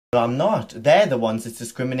But I'm not. They're the ones that's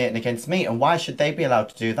discriminating against me, and why should they be allowed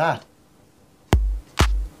to do that?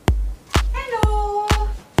 Hello,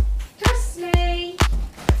 Leslie.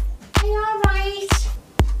 Are you alright?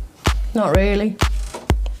 Not really.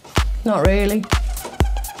 Not really.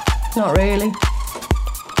 Not really.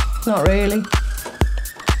 Not really.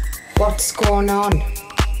 What's going on?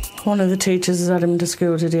 One of the teachers has had him to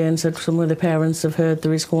school today and said some of the parents have heard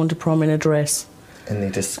that he's going to prom in a dress. And they're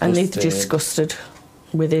disgusted. And they're disgusted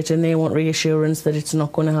with it, and they want reassurance that it's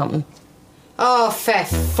not going to happen. Oh, for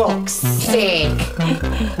fuck's sake.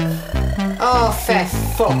 Oh, for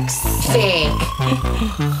fuck's sake.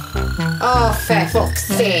 Oh, for fuck's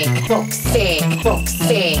sake. Fuck's sake. Fuck's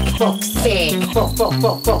sake. Fuck's sake. Fuck.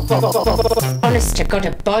 Honest to God,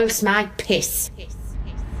 it boils my piss.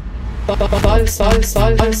 Boils my piss.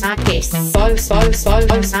 Boils my piss. Boils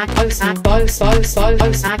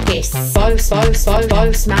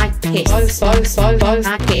my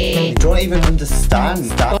piss. You don't even understand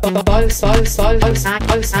that.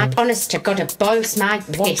 Honest to God, it boils my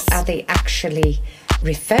piss. What are they actually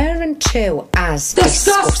referring to as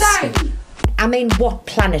disgusting? I mean, what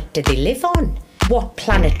planet do they live on? What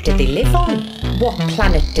planet do they live on? What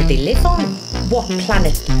planet do they live on? What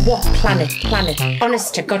planet? Planet?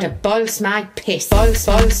 Honest to God, it boils my piss. Boils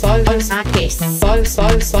my piss. Boils my piss. Boils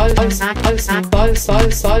my piss. Boils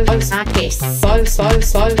my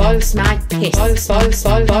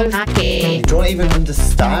piss. You don't even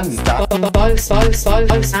understand that.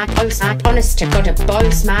 Honest to God, it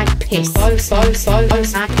boils my piss. Boils my piss.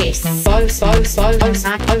 Boils my piss. Boils my piss.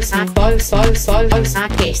 Boils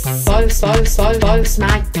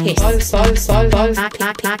my piss.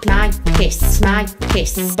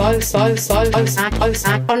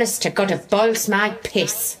 Honest to God, it boils my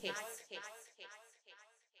piss.